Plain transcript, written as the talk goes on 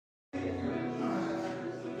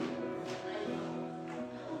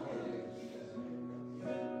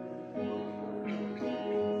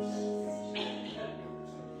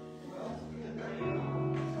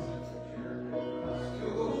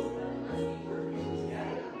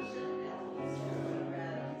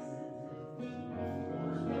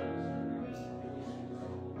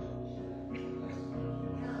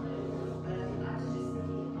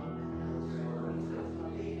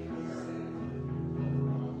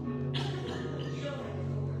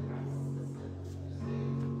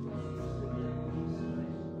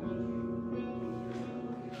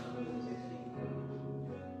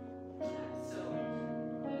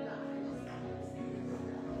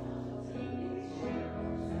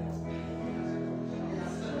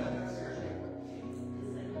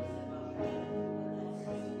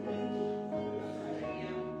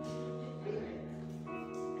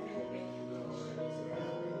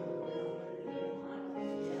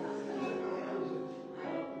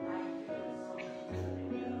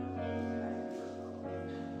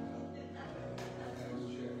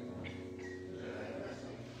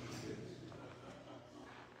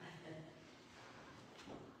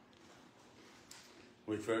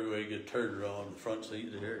Wait for everybody to get turned around in the front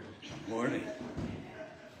seat there. Morning.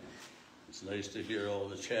 It's nice to hear all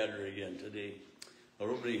the chatter again today. Our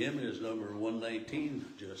opening hymn is number 119,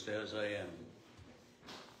 Just As I Am.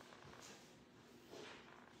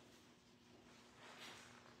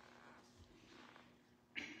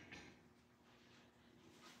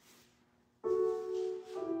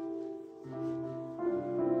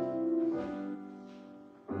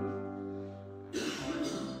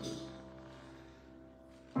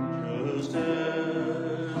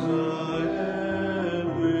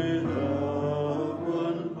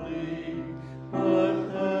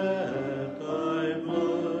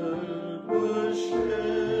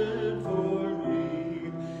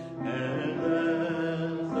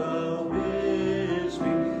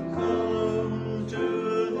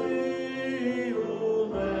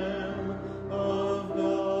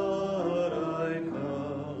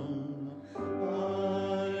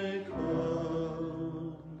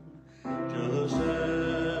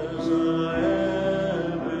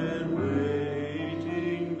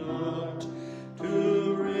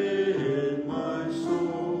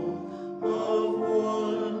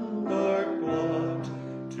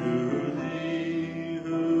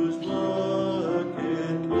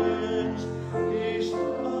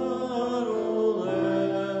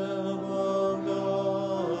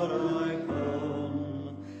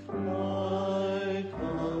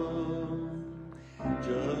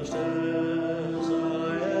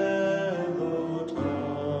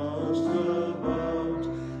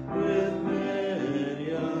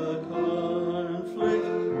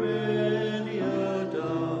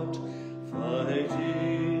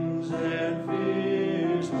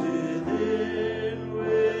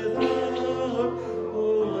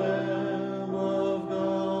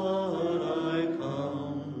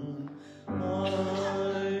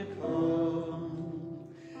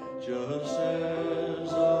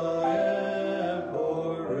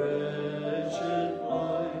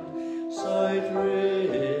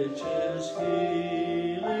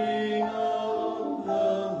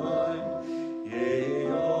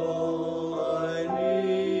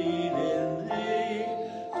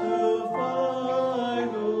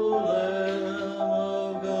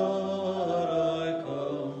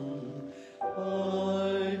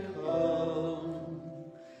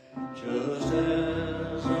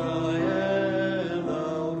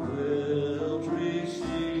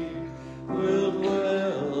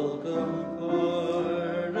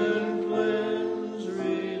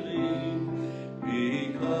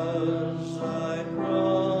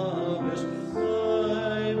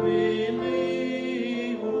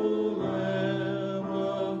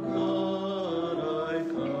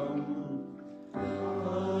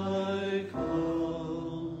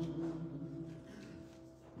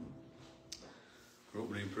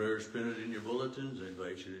 Printed in your bulletins. I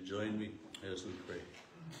invite you to join me as we pray.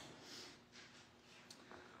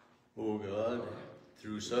 O God,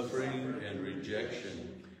 through suffering and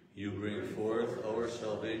rejection, you bring forth our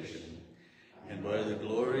salvation, and by the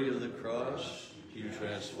glory of the cross, you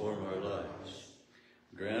transform our lives.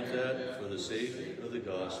 Grant that, for the sake of the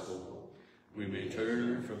gospel, we may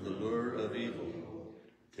turn from the lure of evil,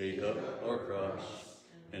 take up our cross,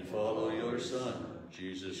 and follow your Son,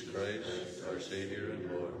 Jesus Christ, our Savior and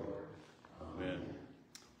Lord. Amen.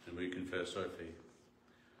 And we confess our faith.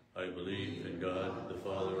 I believe in God, the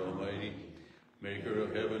Father Almighty, maker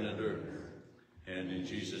of heaven and earth, and in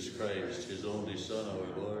Jesus Christ, his only Son,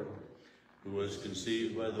 our Lord, who was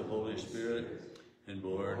conceived by the Holy Spirit and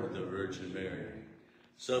born of the Virgin Mary,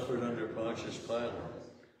 suffered under Pontius Pilate,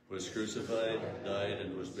 was crucified, died,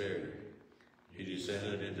 and was buried. He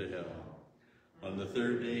descended into hell. On the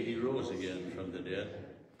third day he rose again from the dead.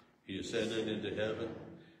 He ascended into heaven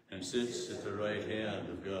and sits at the right hand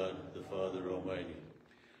of God the Father Almighty.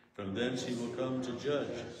 From thence he will come to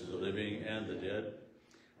judge the living and the dead.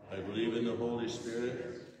 I believe in the Holy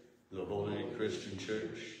Spirit, the holy Christian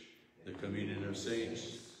Church, the communion of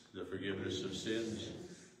saints, the forgiveness of sins,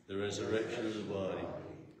 the resurrection of the body,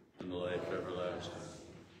 and the life everlasting.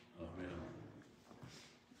 Amen.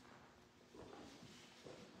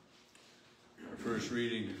 Our first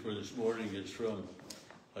reading for this morning is from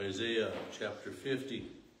Isaiah chapter 50,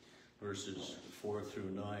 verses 4 through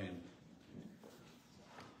 9.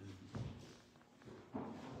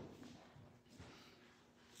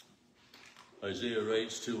 Isaiah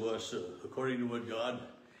writes to us according to what God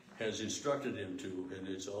has instructed him to, and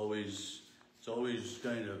it's always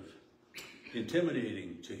kind of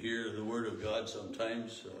intimidating to hear the word of God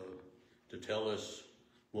sometimes, to tell us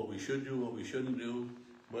what we should do, what we shouldn't do,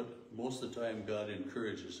 but most of the time God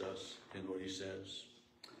encourages us in what he says.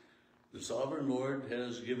 The sovereign Lord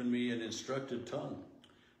has given me an instructed tongue,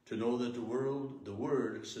 to know that the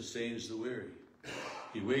word sustains the weary.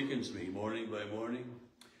 He wakens me morning by morning,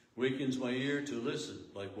 wakens my ear to listen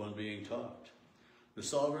like one being taught. The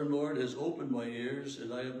sovereign Lord has opened my ears,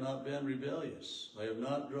 and I have not been rebellious. I have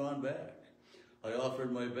not drawn back. I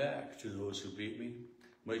offered my back to those who beat me,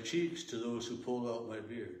 my cheeks to those who pulled out my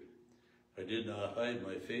beard. I did not hide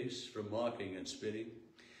my face from mocking and spitting.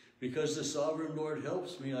 Because the sovereign Lord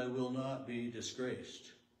helps me, I will not be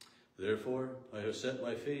disgraced. Therefore, I have set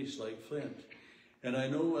my face like flint, and I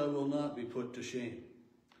know I will not be put to shame.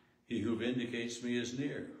 He who vindicates me is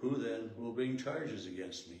near. Who then will bring charges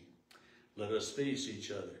against me? Let us face each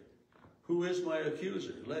other. Who is my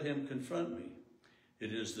accuser? Let him confront me.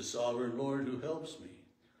 It is the sovereign Lord who helps me.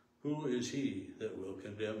 Who is he that will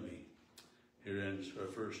condemn me? Here ends our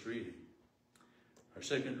first reading. Our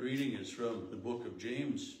second reading is from the book of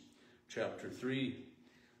James, chapter 3,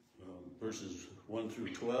 verses 1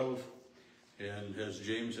 through 12. And as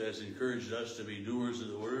James has encouraged us to be doers of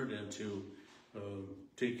the word and to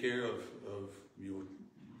take care of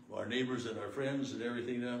our neighbors and our friends and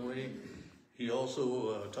everything that way, he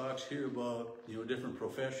also talks here about different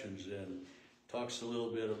professions and talks a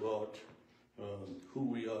little bit about who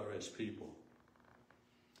we are as people.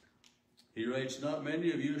 He writes, "Not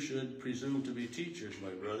many of you should presume to be teachers,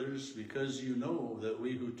 my brothers, because you know that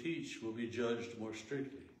we who teach will be judged more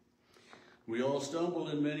strictly. We all stumble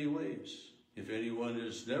in many ways. If anyone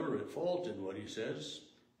is never at fault in what he says,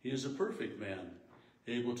 he is a perfect man,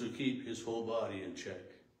 able to keep his whole body in check.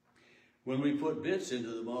 When we put bits into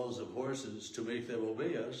the mouths of horses to make them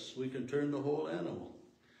obey us, we can turn the whole animal.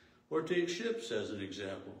 Or take ships as an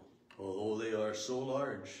example. Although they are so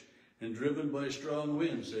large and driven by strong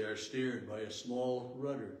winds, they are steered by a small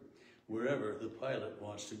rudder wherever the pilot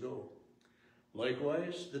wants to go.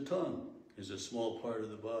 Likewise, the tongue is a small part of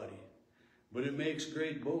the body, but it makes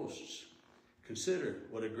great boasts. Consider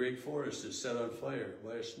what a great forest is set on fire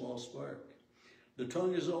by a small spark. The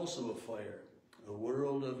tongue is also a fire, a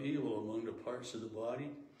world of evil among the parts of the body.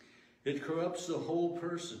 It corrupts the whole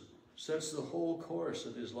person, sets the whole course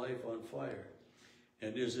of his life on fire,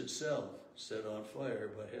 and is itself set on fire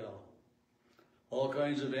by hell. All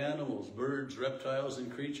kinds of animals, birds, reptiles,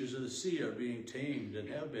 and creatures of the sea are being tamed and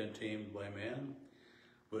have been tamed by man,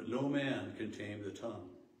 but no man can tame the tongue.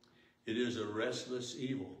 It is a restless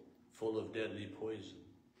evil, full of deadly poison.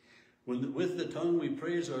 With the tongue we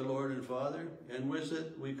praise our Lord and Father, and with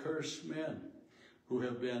it we curse men who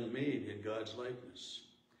have been made in God's likeness.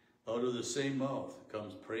 Out of the same mouth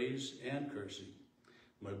comes praise and cursing.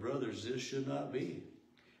 My brothers, this should not be.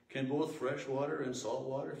 Can both fresh water and salt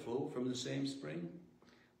water flow from the same spring?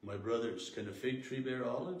 My brothers, can a fig tree bear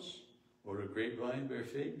olives, or a grapevine bear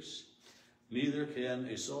figs? Neither can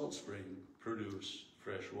a salt spring produce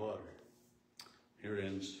fresh water." Here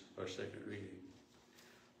ends our second reading.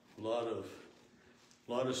 A lot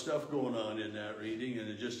of stuff going on in that reading, and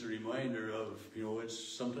it's just a reminder of, it's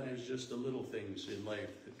sometimes just the little things in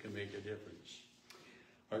life that can make a difference.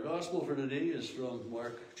 Our gospel for today is from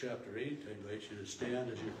Mark chapter 8. I invite you to stand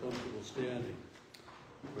as you're comfortable standing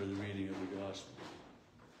for the reading of the gospel.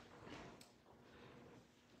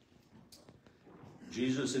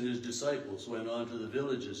 Jesus and his disciples went on to the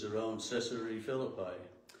villages around Caesarea Philippi,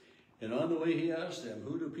 and on the way he asked them,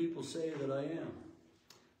 "Who do people say that I am?"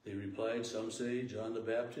 They replied, "Some say John the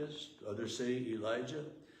Baptist, others say Elijah,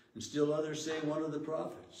 and still others say one of the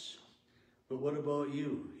prophets." "But what about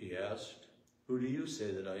you?" he asked. "Who do you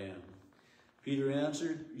say that I am?" Peter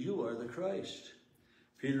answered, "You are the Christ."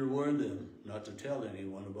 Peter warned them not to tell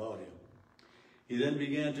anyone about him. He then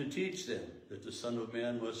began to teach them that the Son of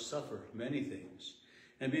Man must suffer many things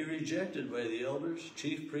and be rejected by the elders,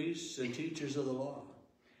 chief priests, and teachers of the law,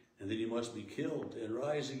 and that he must be killed and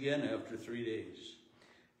rise again after 3 days.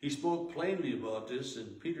 He spoke plainly about this,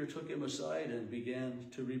 and Peter took him aside and began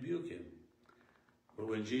to rebuke him. But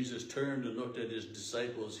when Jesus turned and looked at his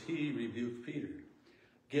disciples, he rebuked Peter.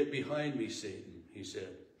 "Get behind me, Satan," he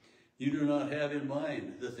said. "You do not have in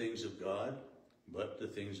mind the things of God, but the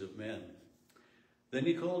things of men." Then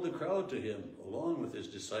he called the crowd to him, along with his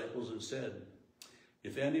disciples, and said,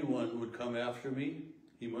 "If anyone would come after me,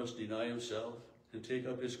 he must deny himself and take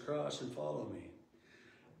up his cross and follow me.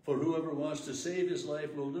 For whoever wants to save his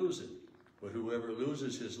life will lose it, but whoever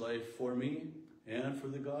loses his life for me and for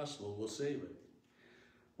the gospel will save it.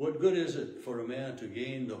 What good is it for a man to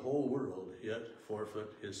gain the whole world, yet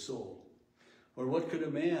forfeit his soul? Or what could a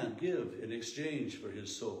man give in exchange for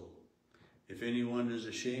his soul? If anyone is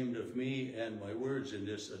ashamed of me and my words in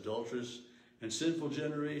this adulterous and sinful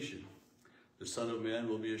generation, the Son of Man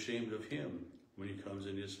will be ashamed of him when he comes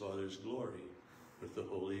in his Father's glory with the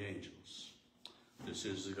holy angels." This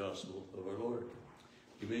is the gospel of our Lord.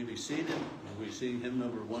 You may be seated as we sing hymn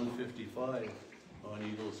number 155, On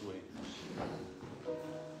Eagle's Wings.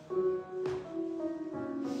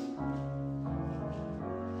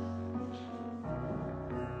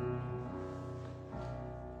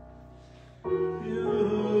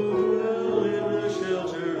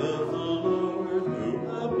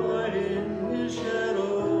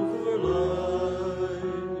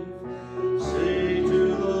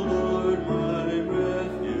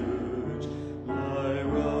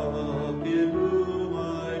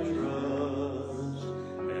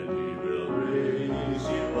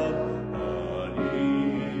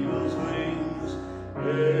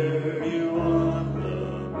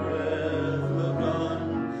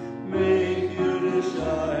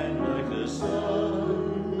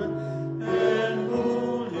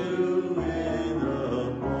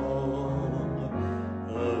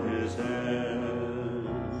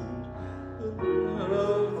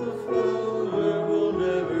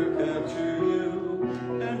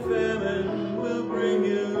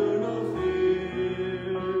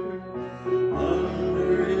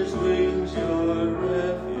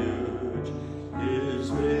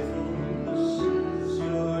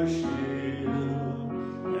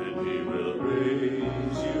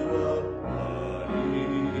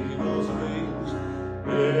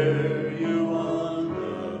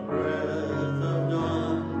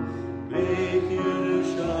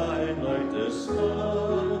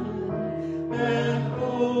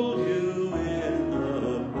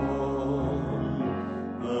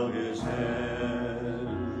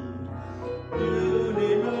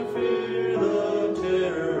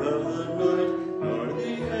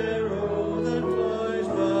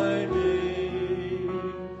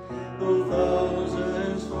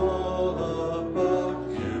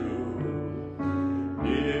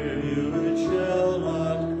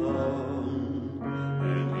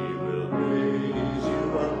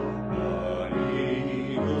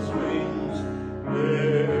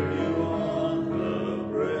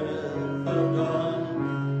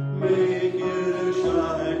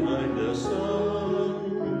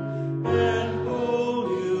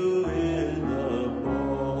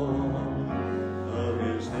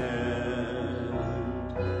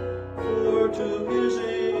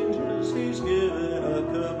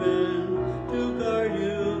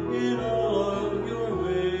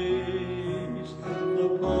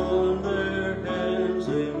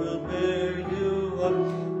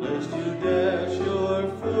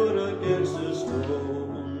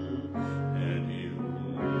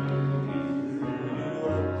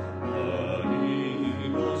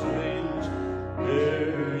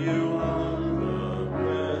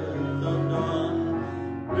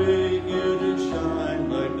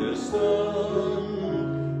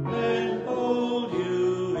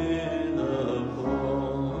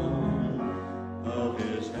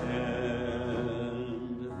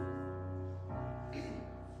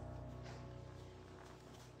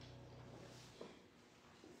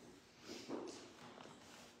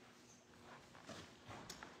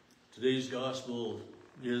 Today's gospel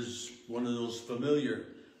is one of those familiar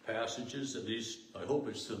passages, at least I hope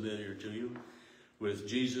it's familiar to you, with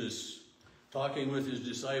Jesus talking with his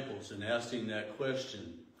disciples and asking that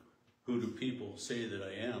question, who do people say that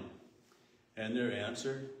I am? And their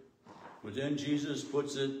answer, but then Jesus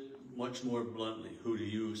puts it much more bluntly, who do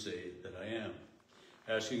you say that I am?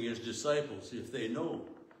 Asking his disciples if they know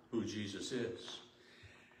who Jesus is.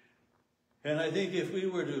 And I think if we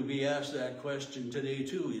were to be asked that question today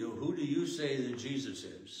too, who do you say that Jesus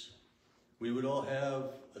is? We would all have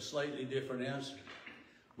a slightly different answer.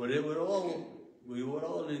 But we would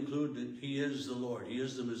all include that he is the Lord, he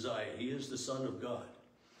is the Messiah, he is the Son of God.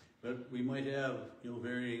 But we might have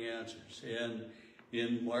varying answers. And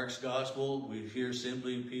in Mark's gospel, we hear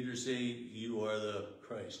simply Peter say, you are the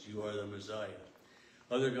Christ, you are the Messiah.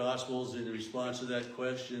 Other gospels, in response to that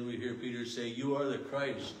question, we hear Peter say, you are the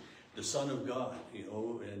Christ, the Son of God,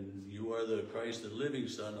 and you are the Christ, the living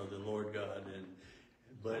Son of the Lord God.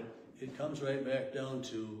 But it comes right back down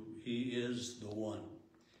to he is the one.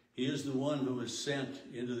 He is the one who was sent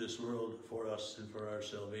into this world for us and for our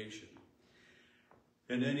salvation.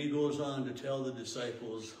 And then he goes on to tell the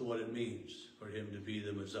disciples what it means for him to be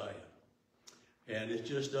the Messiah. And it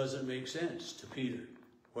just doesn't make sense to Peter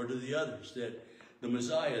or to the others that the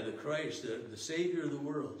Messiah, the Christ, the Savior of the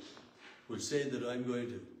world, would say that I'm going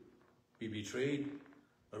to be betrayed,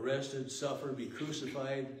 arrested, suffer, be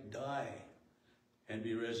crucified, die, and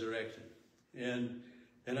be resurrected. And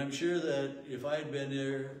I'm sure that if I'd been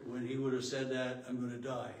there when he would have said that, I'm going to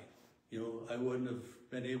die, I wouldn't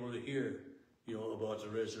have been able to hear, about the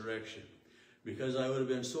resurrection. because I would have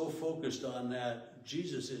been so focused on that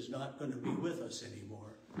Jesus is not going to be with us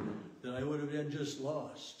anymore, that I would have been just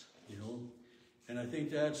lost, you know. And I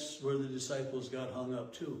think that's where the disciples got hung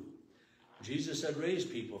up too. Jesus had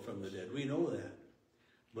raised people from the dead. We know that.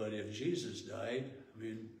 But if Jesus died, I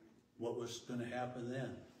mean, what was going to happen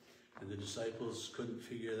then? And the disciples couldn't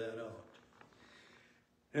figure that out.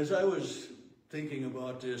 As I was thinking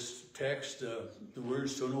about this text, the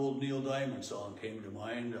words to an old Neil Diamond song came to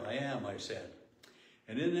mind. I am, I said.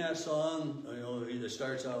 And in that song, you know, it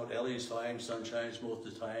starts out, Ellie's fine, sun shines most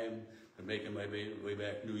of the time. I'm making my way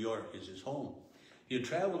back. New York is his home. He had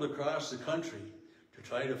traveled across the country to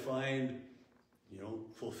try to find, you know,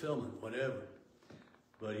 fulfillment, whatever.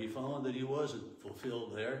 But he found that he wasn't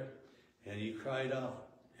fulfilled there, and he cried out.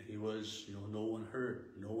 And he was, you know, no one heard,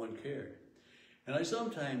 no one cared. And I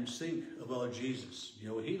sometimes think about Jesus. You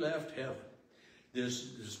know, he left heaven,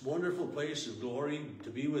 this wonderful place of glory, to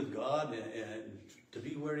be with God and to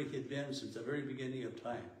be where he had been since the very beginning of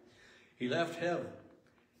time. He left heaven,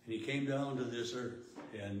 and he came down to this earth.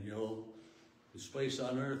 And, you know, this place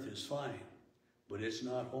on earth is fine, but it's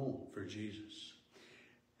not home for Jesus.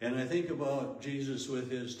 And I think about Jesus with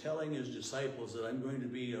his telling his disciples that I'm going to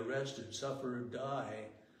be arrested, suffer, die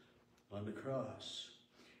on the cross.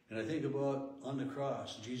 And I think about on the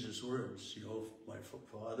cross, Jesus' words, you know, my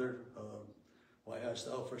Father, why hast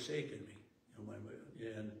thou forsaken me? You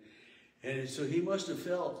know, and so he must have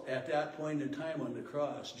felt at that point in time on the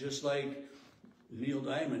cross, just like Neil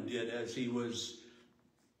Diamond did as he was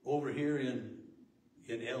over here in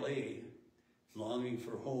LA, longing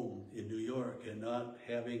for home in New York and not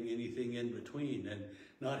having anything in between and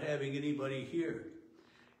not having anybody here.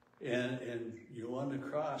 And you know, on the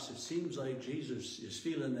cross, it seems like Jesus is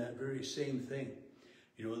feeling that very same thing.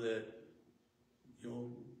 You know, that, you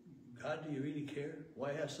know, God, do you really care?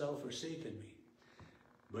 Why hast thou forsaken me?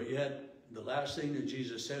 But yet, the last thing that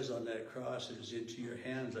Jesus says on that cross is, into your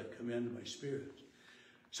hands I commend my spirit.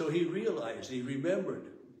 So he realized, he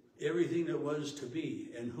remembered everything that was to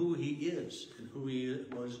be and who he is and who he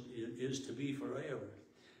is to be forever.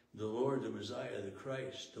 The Lord, the Messiah, the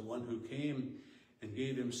Christ, the one who came and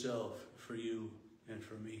gave himself for you and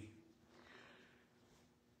for me.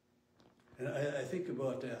 And I think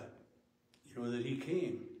about that, you know, that he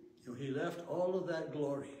came, you know, he left all of that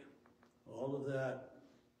glory, all of that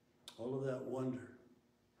wonder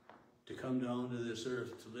to come down to this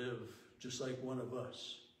earth to live just like one of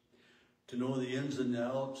us, to know the ins and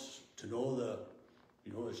outs, to know the,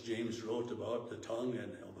 you know, as James wrote about the tongue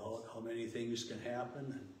and about how many things can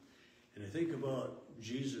happen. And I think about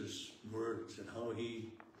Jesus' words and how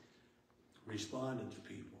he responded to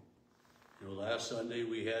people. You know, last Sunday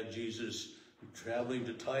we had Jesus traveling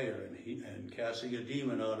to Tyre and casting a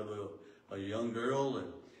demon out of a young girl and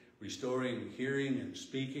restoring hearing and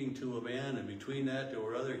speaking to a man. And between that, there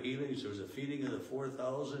were other healings. There was a feeding of the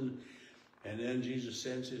 4,000. And then Jesus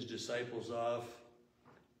sends his disciples off.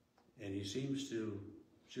 And he seems to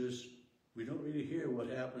just, we don't really hear what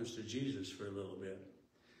happens to Jesus for a little bit.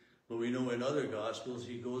 But we know in other Gospels,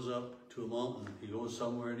 he goes up to a mountain. He goes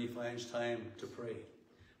somewhere and he finds time to pray.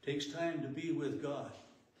 Takes time to be with God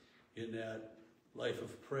in that life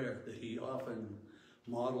of prayer that he often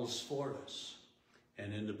models for us.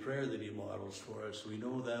 And in the prayer that he models for us, we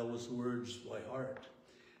know those words by heart.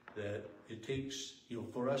 That it takes, you know,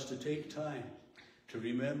 for us to take time to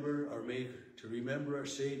remember our Maker, to remember our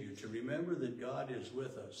Savior, to remember that God is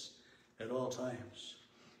with us at all times.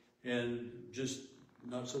 And just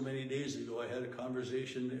not so many days ago, I had a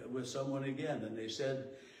conversation with someone again, and they said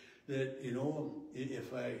that, you know,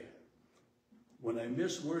 when I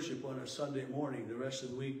miss worship on a Sunday morning, the rest of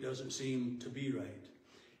the week doesn't seem to be right.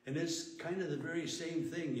 And it's kind of the very same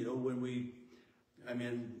thing, you know, when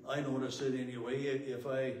I notice it anyway.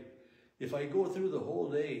 If I go through the whole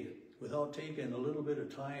day without taking a little bit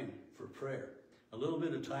of time for prayer, a little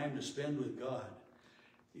bit of time to spend with God,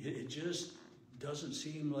 it just doesn't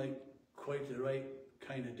seem like quite the right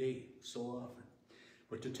kind of day so often.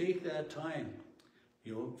 But to take that time,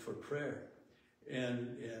 you know, for prayer,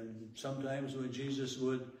 and sometimes when Jesus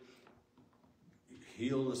would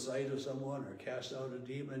heal the sight of someone or cast out a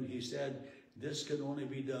demon, he said, this can only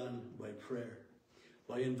be done by prayer,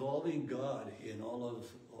 by involving God in all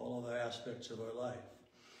of the aspects of our life.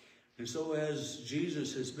 And so as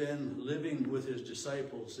Jesus has been living with his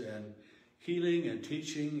disciples and healing and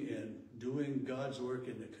teaching and doing God's work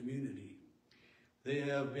in the community, they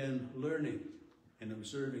have been learning and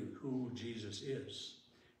observing who Jesus is.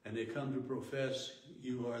 And they come to profess,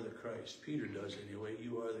 you are the Christ. Peter does anyway,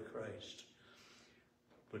 you are the Christ.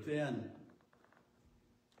 But then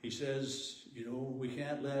he says, you know, we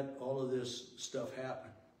can't let all of this stuff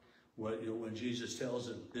happen. when Jesus tells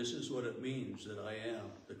them, this is what it means that I am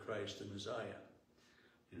the Christ, the Messiah.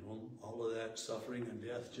 All of that suffering and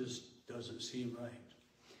death just doesn't seem right.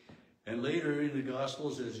 And later in the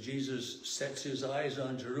Gospels, as Jesus sets his eyes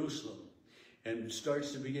on Jerusalem and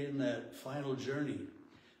starts to begin that final journey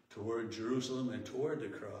toward Jerusalem and toward the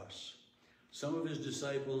cross, some of his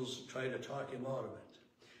disciples try to talk him out of it.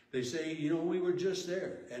 They say, we were just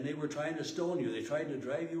there, and they were trying to stone you. They tried to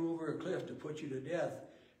drive you over a cliff to put you to death,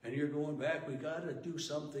 and you're going back. We got to do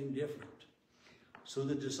something different. So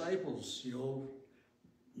the disciples,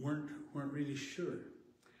 weren't really sure.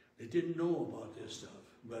 They didn't know about this stuff.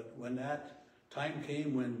 But when that time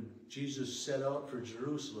came when Jesus set out for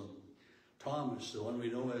Jerusalem, Thomas, the one we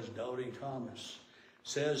know as Doubting Thomas,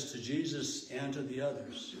 says to Jesus and to the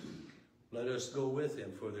others, let us go with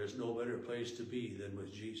him, for there's no better place to be than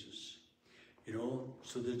with Jesus.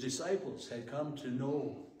 So the disciples had come to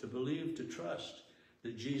know, to believe, to trust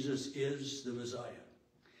that Jesus is the Messiah.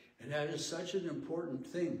 And that is such an important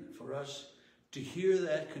thing for us to hear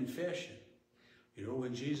that confession.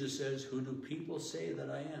 When Jesus says, who do people say that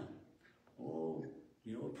I am? Oh,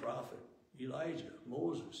 a prophet, Elijah,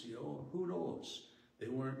 Moses, who knows? They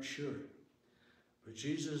weren't sure. But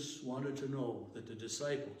Jesus wanted to know that the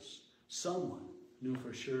disciples, someone knew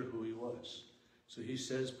for sure who he was. So he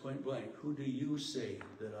says point blank, who do you say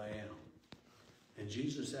that I am? And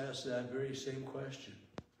Jesus asked that very same question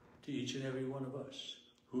to each and every one of us.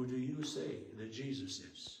 Who do you say that Jesus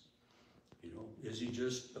is? Is he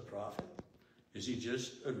just a prophet? Is he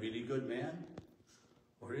just a really good man?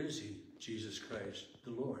 Or is he Jesus Christ,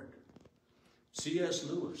 the Lord? C.S.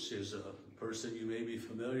 Lewis is a person you may be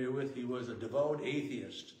familiar with. He was a devout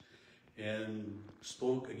atheist and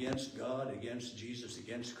spoke against God, against Jesus,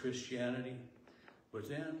 against Christianity, but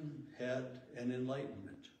then had an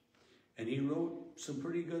enlightenment. And he wrote some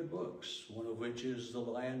pretty good books, one of which is The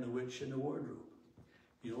Lion, the Witch, and the Wardrobe.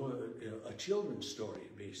 A children's story,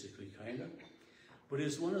 basically, kind of. But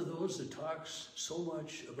it's one of those that talks so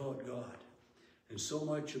much about God and so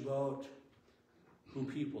much about who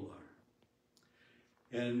people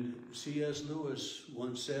are. And C.S. Lewis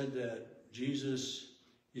once said that Jesus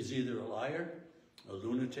is either a liar, a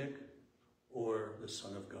lunatic, or the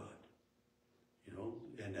Son of God.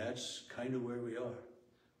 And that's kind of where we are.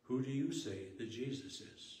 Who do you say that Jesus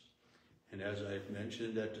is? And as I've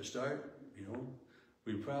mentioned at the start,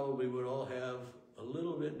 we probably would all have a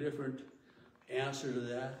little bit different answer to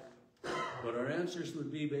that. But our answers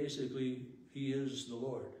would be basically, he is the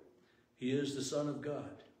Lord. He is the Son of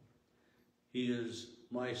God. He is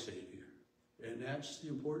my Savior. And that's the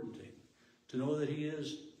important thing, to know that he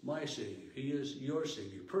is my Savior. He is your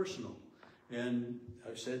Savior, personal. And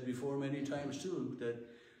I've said before many times too, that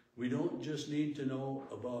we don't just need to know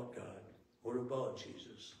about God or about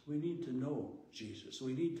Jesus. We need to know Jesus.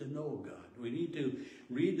 We need to know God. We need to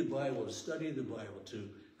read the Bible, to study the Bible, to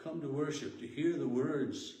come to worship, to hear the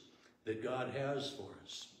words that God has for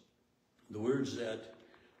us. The words that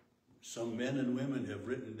some men and women have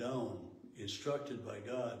written down, instructed by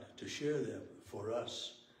God to share them for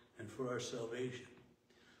us and for our salvation.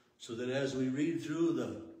 So that as we read through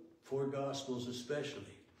the four Gospels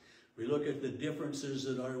especially, we look at the differences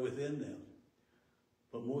that are within them.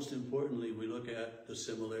 But most importantly, we look at the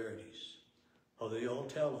similarities. How they all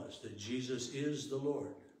tell us that Jesus is the Lord,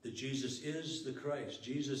 that Jesus is the Christ,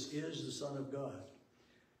 Jesus is the Son of God.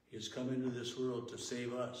 He has come into this world to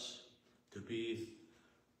save us, to be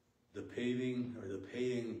the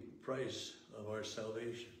paying price of our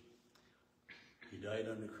salvation. He died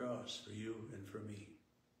on the cross for you and for me.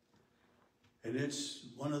 And it's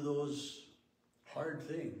one of those hard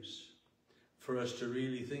things for us to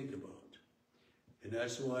really think about. And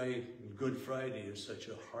that's why Good Friday is such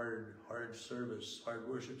a hard service, hard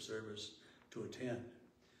worship service to attend.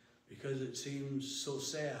 Because it seems so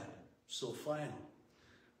sad, so final.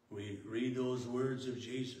 We read those words of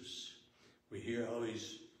Jesus. We hear how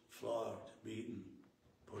he's flogged, beaten,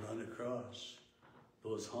 put on a cross.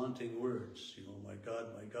 Those haunting words, my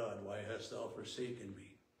God, why hast thou forsaken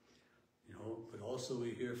me? But also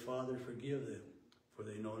we hear, Father, forgive them, for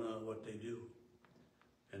they know not what they do.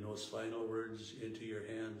 And those final words, into your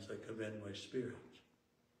hands I commend my spirit.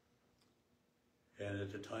 And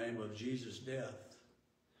at the time of Jesus' death,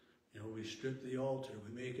 we strip the altar,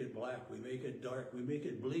 we make it black, we make it dark, we make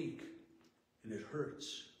it bleak, and it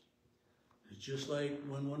hurts. It's just like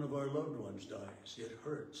when one of our loved ones dies, it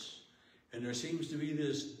hurts. And there seems to be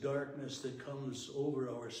this darkness that comes over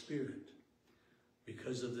our spirit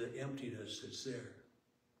because of the emptiness that's there.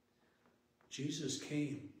 Jesus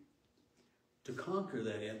came to conquer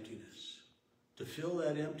that emptiness, to fill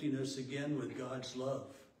that emptiness again with God's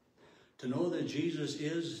love, To know that Jesus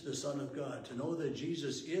is the Son of God, to know that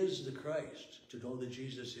Jesus is the Christ, to know that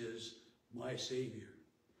Jesus is my Savior.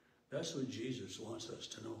 That's what Jesus wants us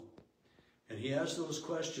to know. And he asked those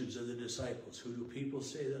questions of the disciples. Who do people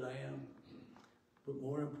say that I am? But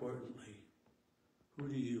more importantly, who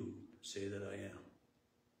do you say that I am?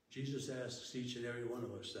 Jesus asks each and every one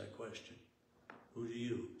of us that question. Who do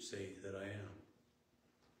you say that I am?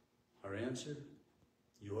 Our answer?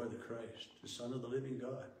 You are the Christ, the Son of the living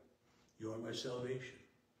God. You are my salvation.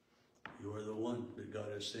 You are the one that God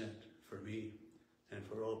has sent for me and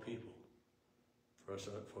for all people, for us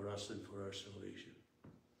and for our salvation.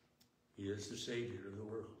 He is the Savior of the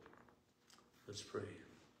world. Let's pray.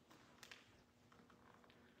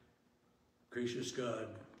 Gracious God,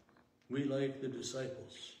 we, like the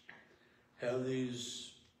disciples, have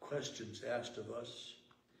these questions asked of us,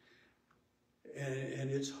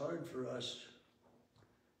 and it's hard for us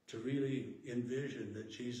to really envision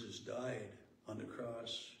that Jesus died on the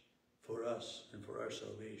cross for us and for our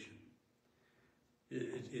salvation.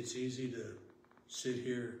 It's easy to sit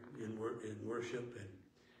here in worship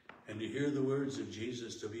and to hear the words of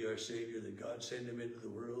Jesus to be our Savior, that God sent him into the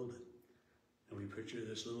world, and we picture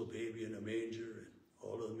this little baby in a manger and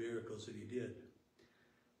all of the miracles that he did.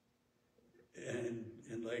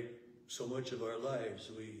 And like so much of our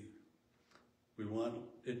lives, we want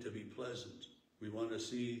it to be pleasant. We want to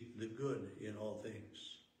see the good in all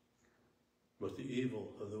things. But the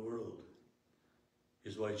evil of the world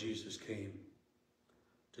is why Jesus came,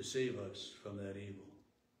 to save us from that evil.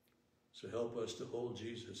 So help us to hold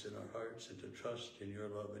Jesus in our hearts and to trust in your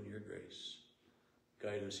love and your grace.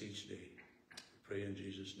 Guide us each day. We pray in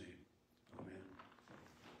Jesus' name. Amen.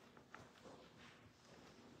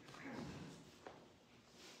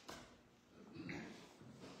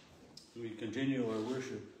 We continue our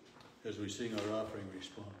worship as we sing our offering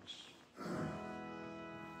response.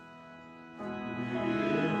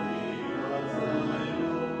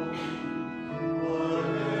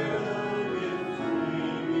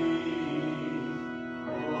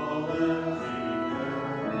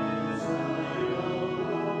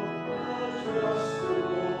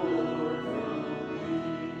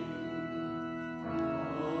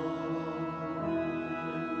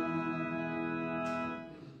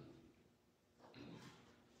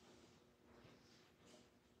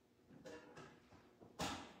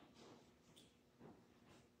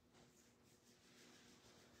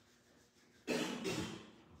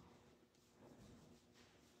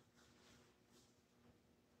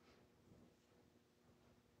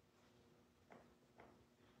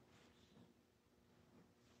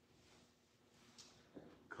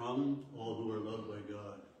 Come, all who are loved by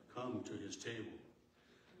God, come to his table.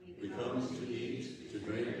 We come to eat, to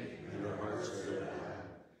drink, and our hearts are glad.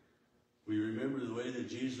 We remember the way that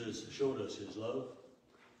Jesus showed us his love.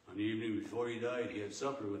 On the evening before he died, he had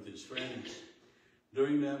supper with his friends.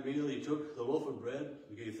 During that meal, he took the loaf of bread,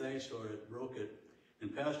 and gave thanks for it, broke it,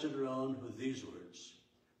 and passed it around with these words: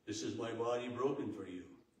 "This is my body broken for you.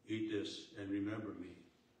 Eat this and remember me."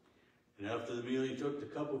 And after the meal, he took the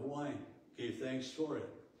cup of wine, gave thanks for it,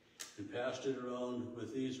 and passed it around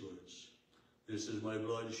with these words: "This is my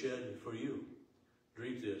blood shed for you.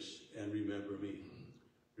 Drink this and remember me."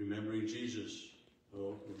 Remembering Jesus.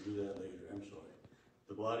 Oh, we'll do that later. I'm sorry.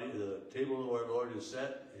 The table of our Lord is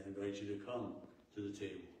set, and I invite you to come to the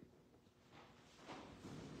table.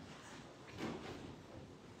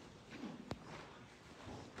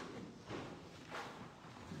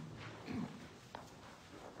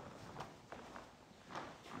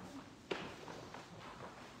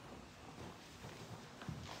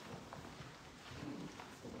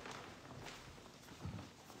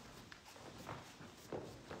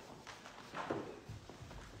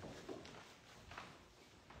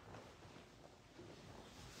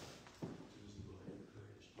 This is the body of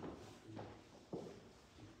Christ.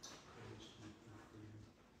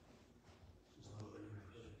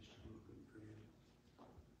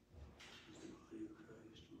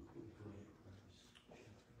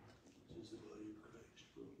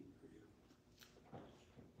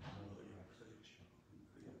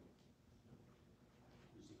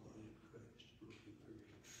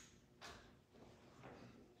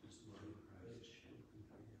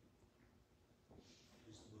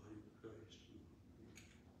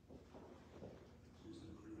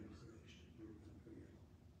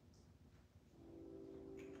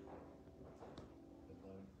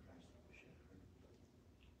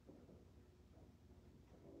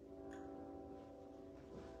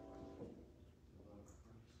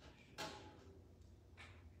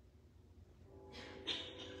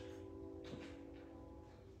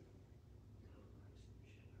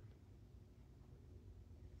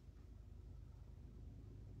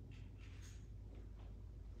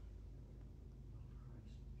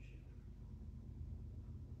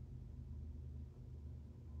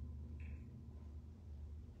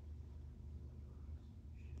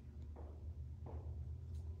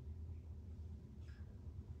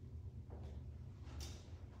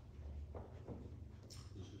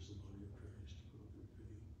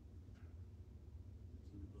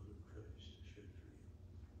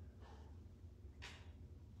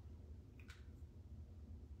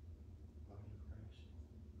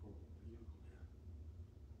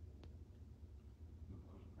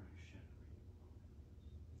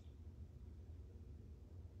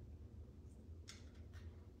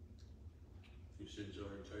 sins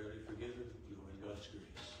are entirely forgiven, knowing God's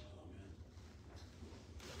grace. Amen.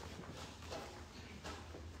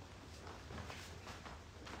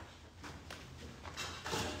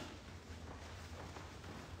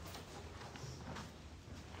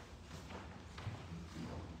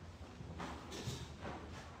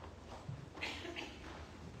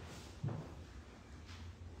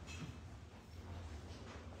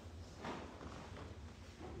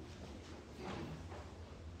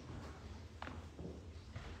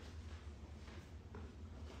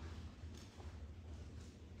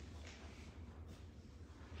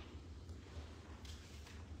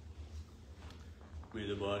 May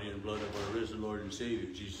the body and blood of our risen Lord and Savior,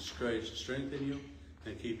 Jesus Christ, strengthen you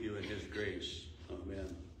and keep you in his grace.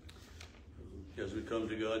 Amen. As we come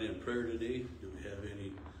to God in prayer today, do we have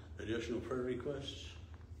any additional prayer requests?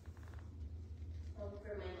 For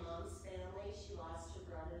my mom's family, she lost her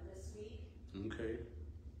brother this week. Okay.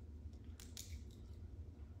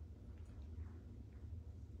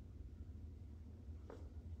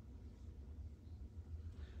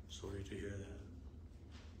 Sorry to hear that.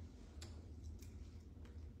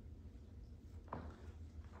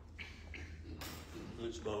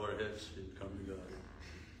 Let's bow our heads and come to God.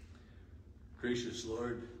 Gracious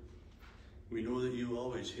Lord, we know that you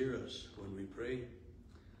always hear us when we pray.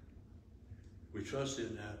 We trust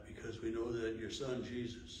in that because we know that your Son,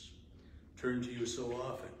 Jesus, turned to you so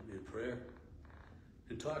often in prayer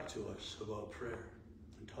and talked to us about prayer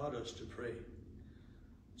and taught us to pray.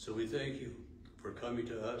 So we thank you for coming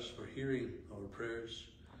to us, for hearing our prayers,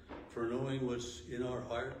 for knowing what's in our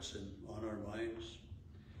hearts and on our minds,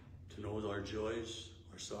 to know our joys,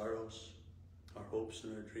 our sorrows, our hopes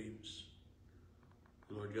and our dreams.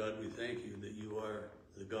 Lord God, we thank you that you are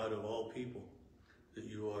the God of all people, that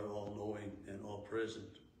you are all-knowing and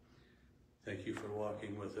all-present. Thank you for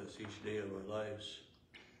walking with us each day of our lives.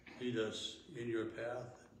 Lead us in your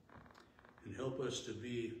path and help us to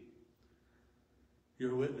be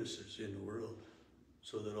your witnesses in the world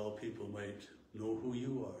so that all people might know who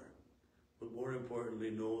you are, but more importantly,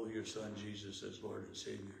 know your Son Jesus as Lord and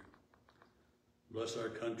Savior. Bless our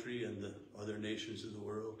country and the other nations of the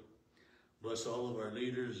world. Bless all of our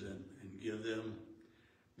leaders and give them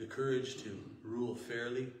the courage to rule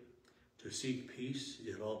fairly, to seek peace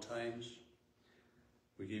at all times.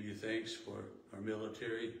 We give you thanks for our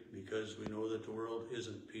military because we know that the world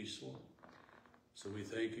isn't peaceful. So we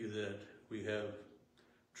thank you that we have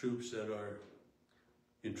troops that are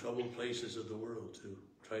in troubled places of the world to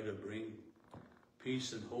try to bring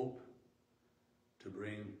peace and hope, to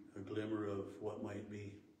bring a glimmer of what might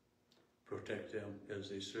be, protect them as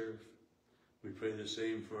they serve. We pray the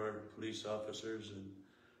same for our police officers and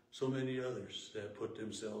so many others that put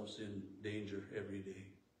themselves in danger every day.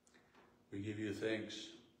 We give you thanks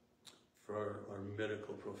for our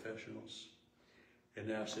medical professionals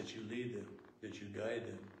and ask that you lead them, that you guide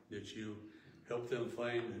them, that you help them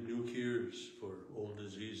find new cures for old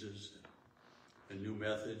diseases and new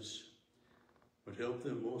methods, but help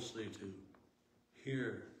them mostly to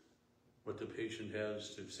hear what the patient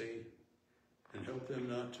has to say and help them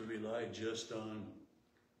not to rely just on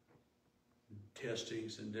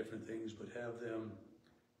testings and different things, but have them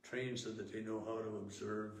trained so that they know how to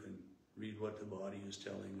observe and read what the body is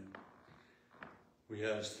telling them. We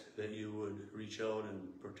ask that you would reach out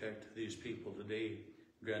and protect these people today,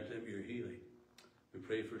 grant them your healing. We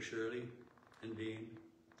pray for Shirley and Dean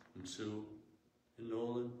and Sue and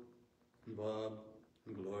Nolan and Bob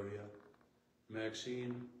and Gloria,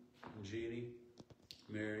 Maxine and Jeannie,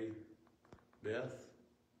 Mary, Beth,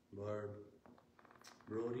 Barb,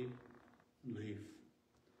 Brody, and Leaf,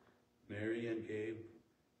 Mary and Gabe,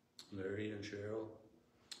 Larry and Cheryl.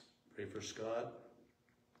 Pray for Scott.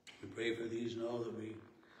 We pray for these now that we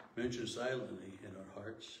mention silently in our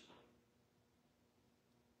hearts.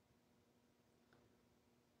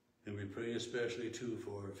 And we pray especially too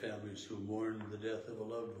for families who mourn the death of a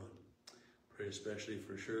loved one. Pray especially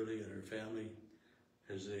for Shirley and her family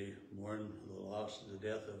as they mourn the loss of the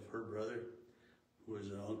death of her brother, who was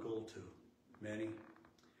an uncle to many.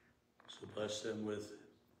 So bless them with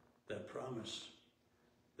that promise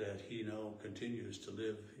that he now continues to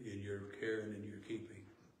live in your care and in your keeping.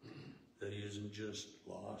 That he isn't just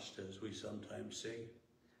lost, as we sometimes say,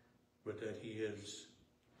 but that he is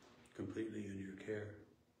completely in your care.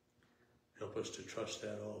 Help us to trust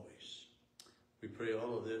that always. We pray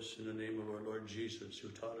all of this in the name of our Lord Jesus, who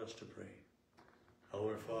taught us to pray.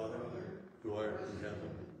 Our Father, who art in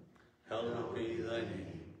heaven, hallowed be thy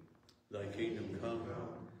name. Thy kingdom come,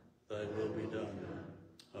 thy will be done,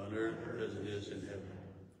 on earth as it is in heaven.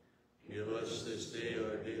 Give us this day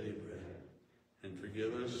our daily bread, and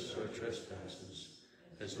forgive us our trespasses,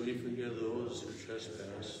 as we forgive those who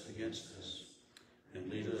trespass against us. And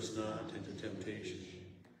lead us not into temptation,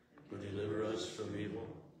 but deliver us from evil.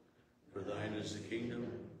 For thine is the kingdom,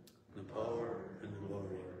 the power, and the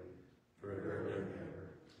glory, forever and ever.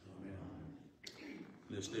 Amen.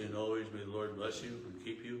 This day and always may the Lord bless you and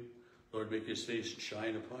keep you. Lord, make his face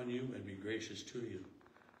shine upon you and be gracious to you.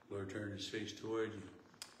 Lord, turn his face toward you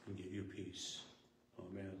and give you peace.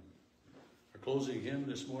 Amen. Our closing hymn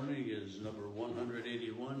this morning is number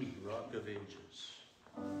 181, Rock of Ages.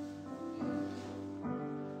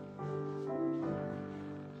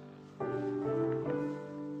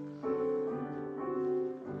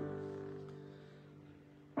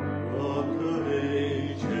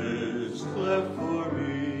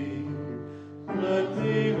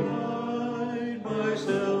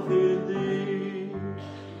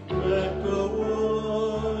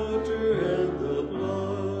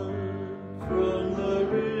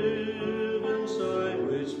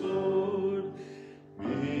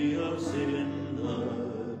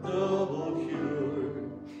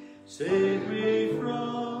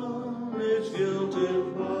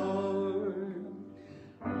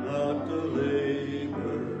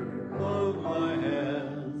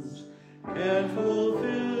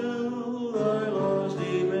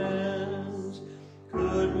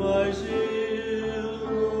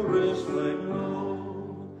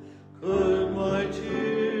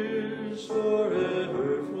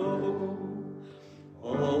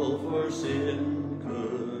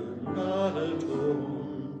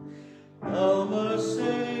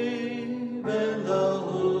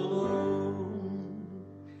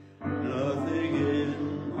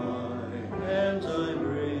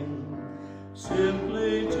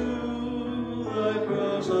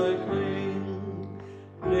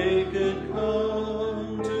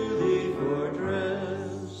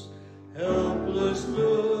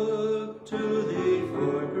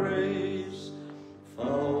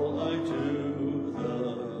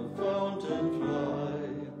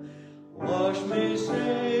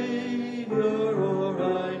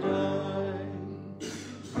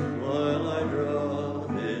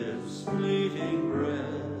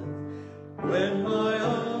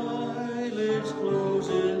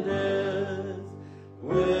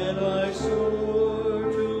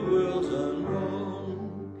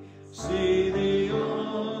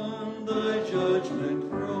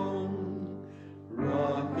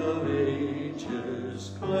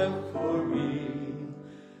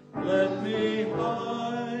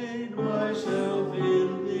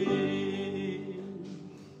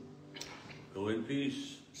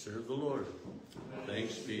 Serve the Lord.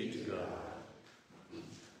 Thanks be to God.